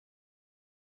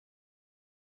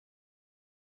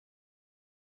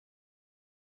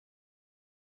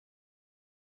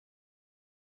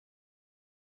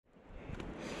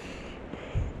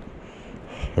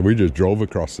And we just drove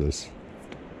across this.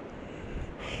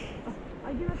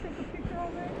 Are you gonna take a picture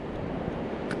of it?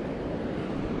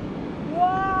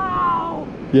 Wow!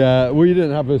 Yeah, we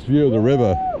didn't have this view of the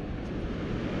river.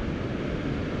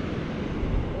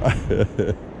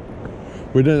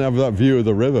 We didn't have that view of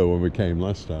the river when we came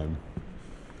last time.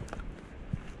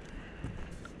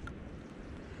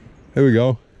 Here we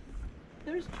go.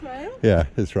 There's trail? Yeah,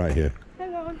 it's right here.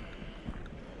 Hang on.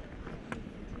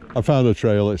 I found a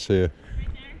trail, it's here. Right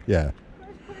there? Yeah.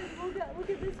 Look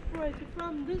at this bridge.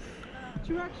 From this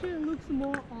direction, it looks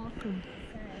more awesome.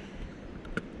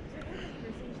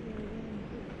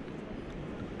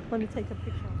 Let me take a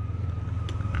picture.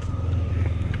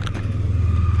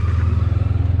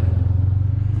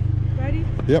 Ready?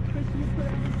 Yep. First, you put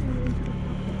everything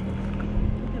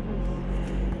into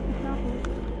the cup.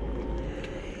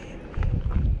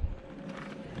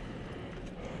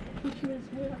 Look at this. Which is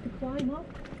we have to climb up.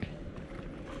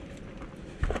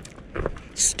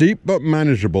 Steep but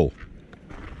manageable.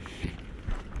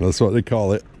 That's what they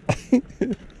call it.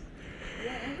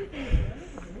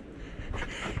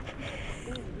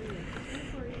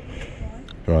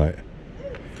 Right.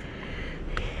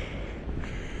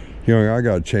 You know, I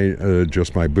gotta change,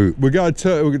 adjust my boot. We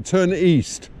gotta turn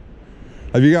east.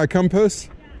 Have you got a compass?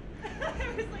 Yeah. I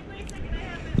was like, wait a second, I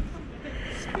have it.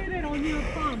 Spin it on your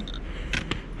thumb.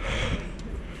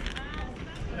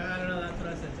 No, that's what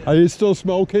I said too. Are you still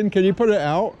smoking? Can you put it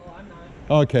out? Oh, I'm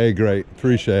not. Okay, great.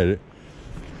 Appreciate it.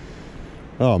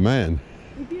 Oh man.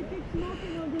 If you keep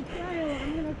smoking on the trail,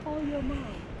 I'm gonna call your mom.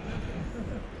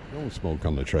 Don't smoke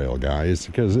on the trail, guys,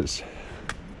 because it's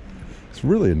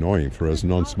really annoying for us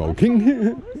non-smoking.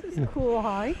 This is a cool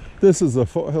hike. This is the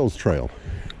Foothills Trail.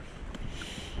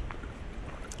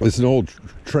 It's an old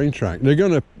train track. They're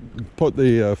going to put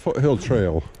the Foothill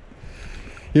Trail.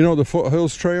 You know the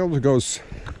Foothills Trail that goes...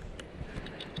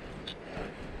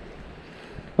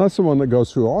 That's the one that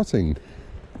goes through Orting.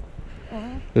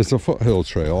 It's the Foothill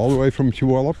Trail, all the way from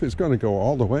Puyallup. It's going to go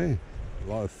all the way. A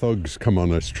lot of thugs come on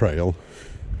this trail.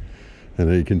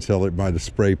 And you can tell it by the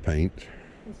spray paint.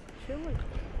 It's chilly.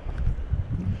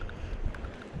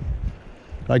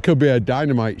 That could be a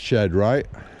dynamite shed, right?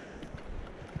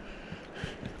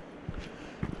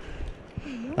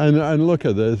 And look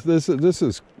at this. This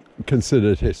is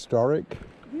considered historic.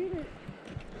 Read it.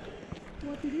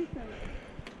 What did he say?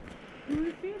 You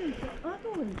repeat it. It's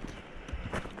ugly.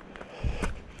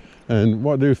 And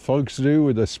what do folks do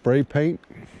with the spray paint?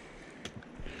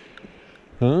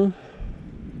 Huh?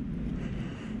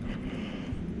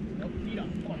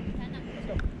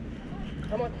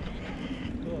 Come on.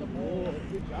 Oh,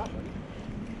 good job, buddy.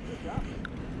 Good job.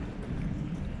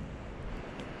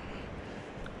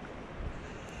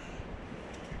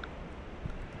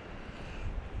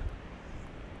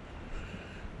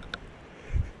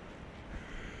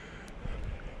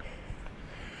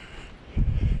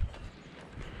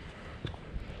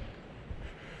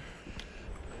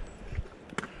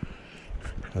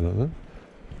 I don't know.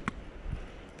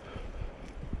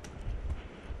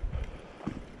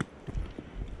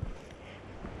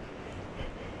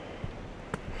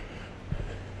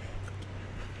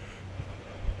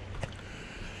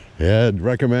 Yeah, I'd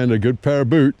recommend a good pair of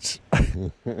boots. They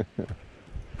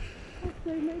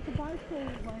make a bicycle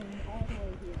lane all the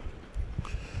way here.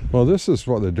 Well, this is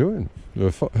what they're doing.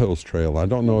 The Foothills Trail. I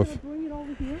don't know Are if... they bring it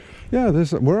over here? Yeah,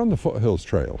 we're on the Foothills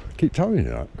Trail. I keep telling you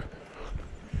that.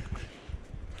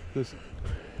 This...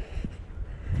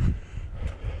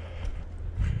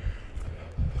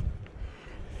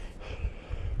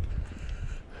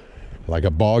 Like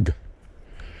a bog.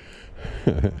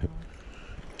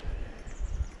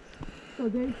 So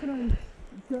they couldn't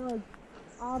judge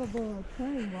out of a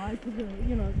train, right? Because,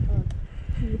 you know,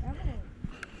 too heavily.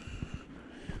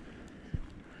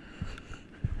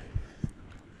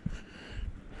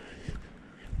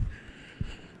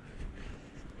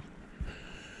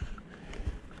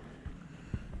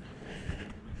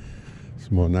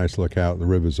 Some more nice look out. The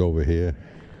river's over here.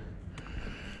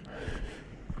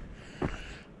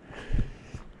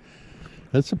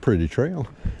 It's a pretty trail.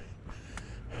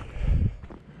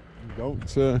 Don't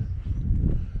Give me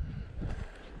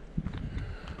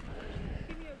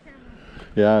a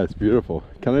camera. yeah, it's beautiful.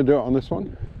 Can I do it on this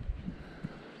one?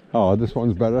 Oh, this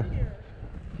one's better.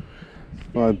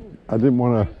 Well, I didn't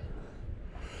want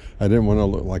to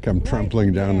look like I'm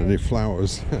trampling down any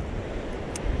flowers.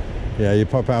 Yeah, you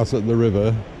pop out at the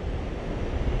river.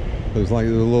 There's like a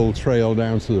little trail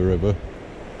down to the river.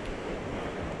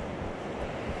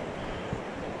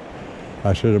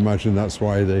 I should imagine that's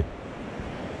why they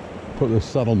put the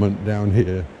settlement down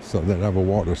here, so they'd have a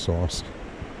water source.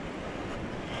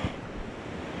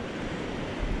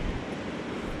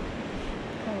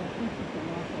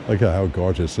 Look at how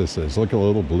gorgeous this is. Look at the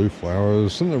little blue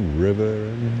flowers and the river.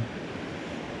 And,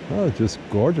 oh, just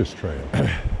gorgeous trail.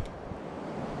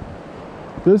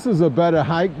 This is a better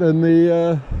hike than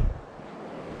the,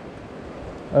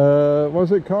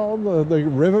 what's it called? The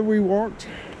river we walked?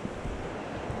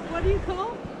 What do you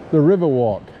call? The river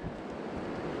walk.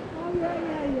 Oh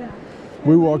yeah.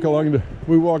 We walk along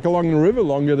the river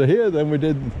longer to here than we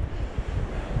did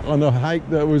on a hike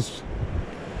that was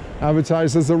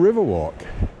advertised as a river walk.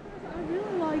 I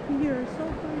really like it here. It's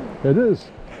so pretty. It is.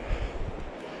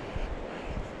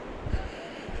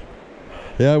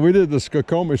 Yeah, we did the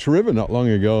Skokomish River not long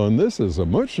ago, and this is a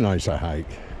much nicer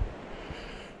hike.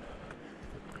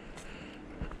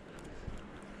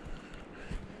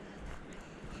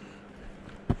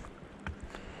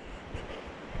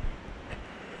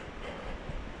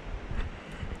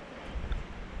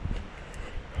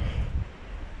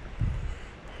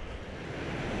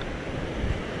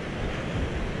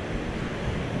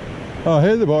 Oh,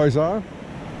 here the boys are.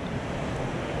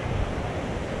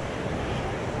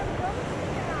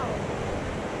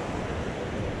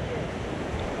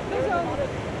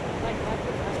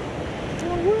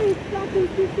 Well, we're expecting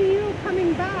to see you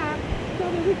coming back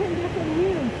so that we can get some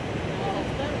news.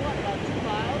 It's been what, about 2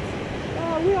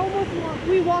 miles?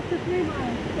 We walked the 3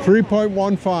 miles.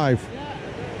 3.15. Yeah,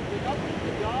 we updated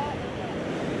the job.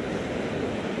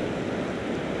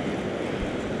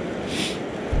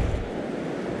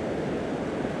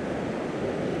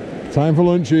 Time for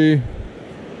lunchy.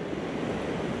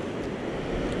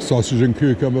 Sausage and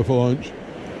cucumber for lunch.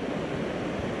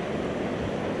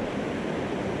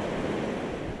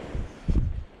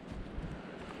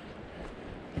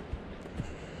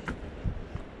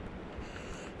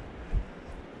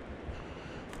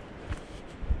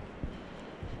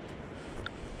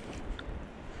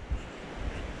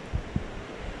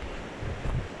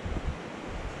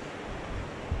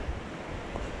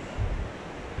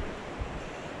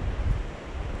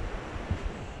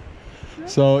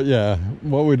 So yeah,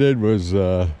 what we did was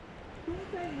yeah,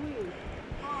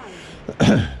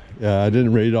 I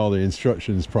didn't read all the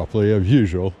instructions properly as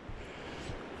usual,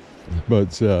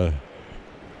 but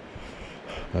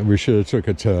we should have took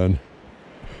a turn,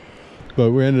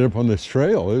 but we ended up on this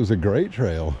trail. It was a great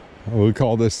trail. We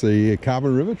call this the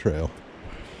Carbon River Trail.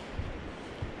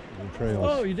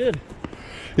 Oh, you did?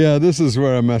 Yeah, this is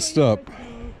where I messed up.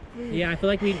 Yeah, I feel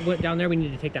like we went down there. We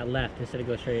need to take that left instead of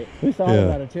go straight. We thought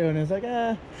about it too, and it's like,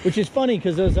 which is funny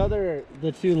because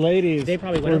the two ladies, they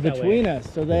probably went were up that between way.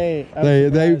 us, so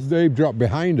they dropped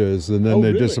behind us and then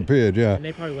they really? disappeared. Yeah, And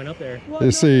they probably went up there. Well, you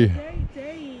no, see, they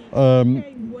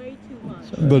came way too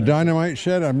much. the dynamite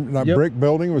shed, that Yep. brick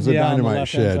building was a Yeah, on the dynamite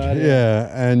left-hand shed. side, yeah,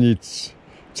 and you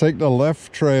take the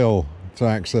left trail to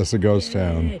access the ghost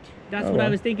town. Shit. That's what I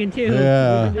was thinking too.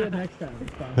 Yeah. do it next time.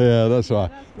 It's fine. Yeah, that's why.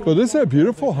 But this is a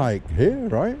beautiful hike here,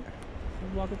 right?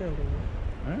 Walk up there.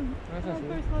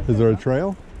 Is there a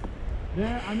trail?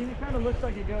 Yeah, I mean, it kind of looks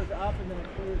like it goes up and then it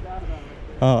clears out about it.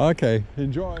 Oh, okay.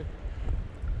 Enjoy.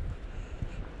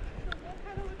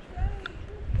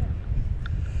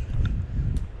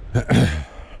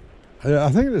 Yeah, I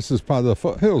think this is part of the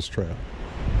Foothills Trail.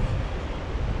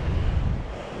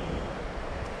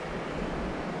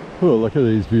 Oh, look at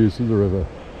these views of the river.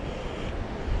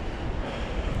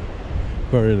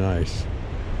 Very nice.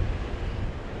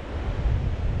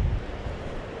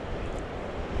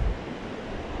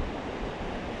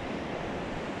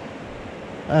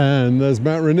 And there's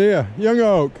Mount Rainier, Young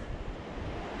Oak.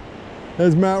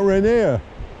 There's Mount Rainier.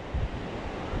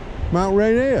 Mount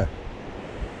Rainier.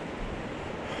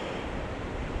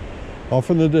 Off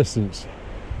in the distance.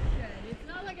 It's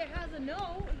not like it has a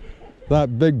note.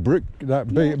 That big brick,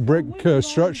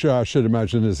 structure, I should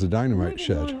imagine, is a dynamite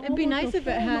shed. It'd be nice if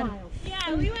it had.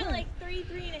 Yeah, we went like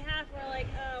 3.5. We're like,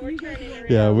 we're turning around.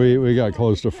 Yeah, we got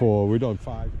close to 4. We done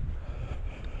 5.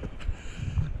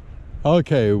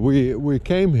 Okay, we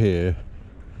came here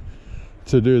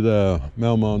to do the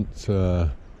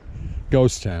Melmont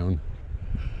Ghost Town,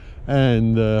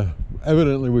 and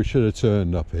evidently we should have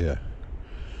turned up here.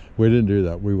 We didn't do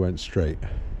that. We went straight.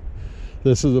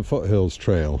 This is the Foothills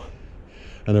Trail,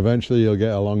 and eventually you'll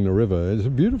get along the river. It's a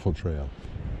beautiful trail.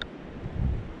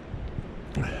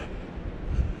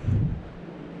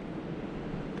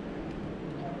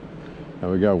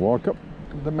 And we gotta walk up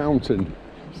the mountain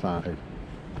side.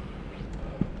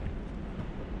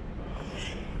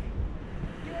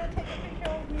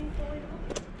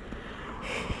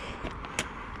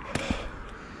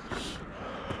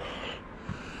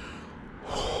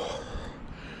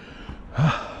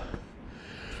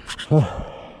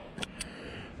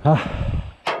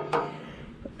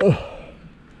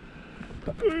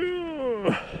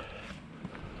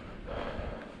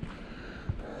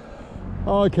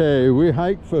 Okay, we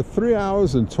hiked for 3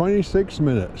 hours and 26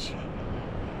 minutes.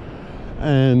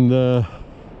 And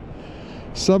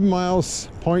 7 miles,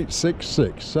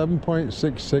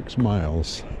 7.66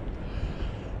 miles.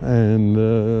 And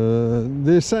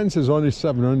the ascent is only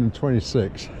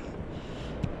 726.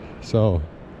 So,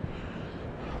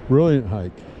 brilliant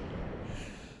hike.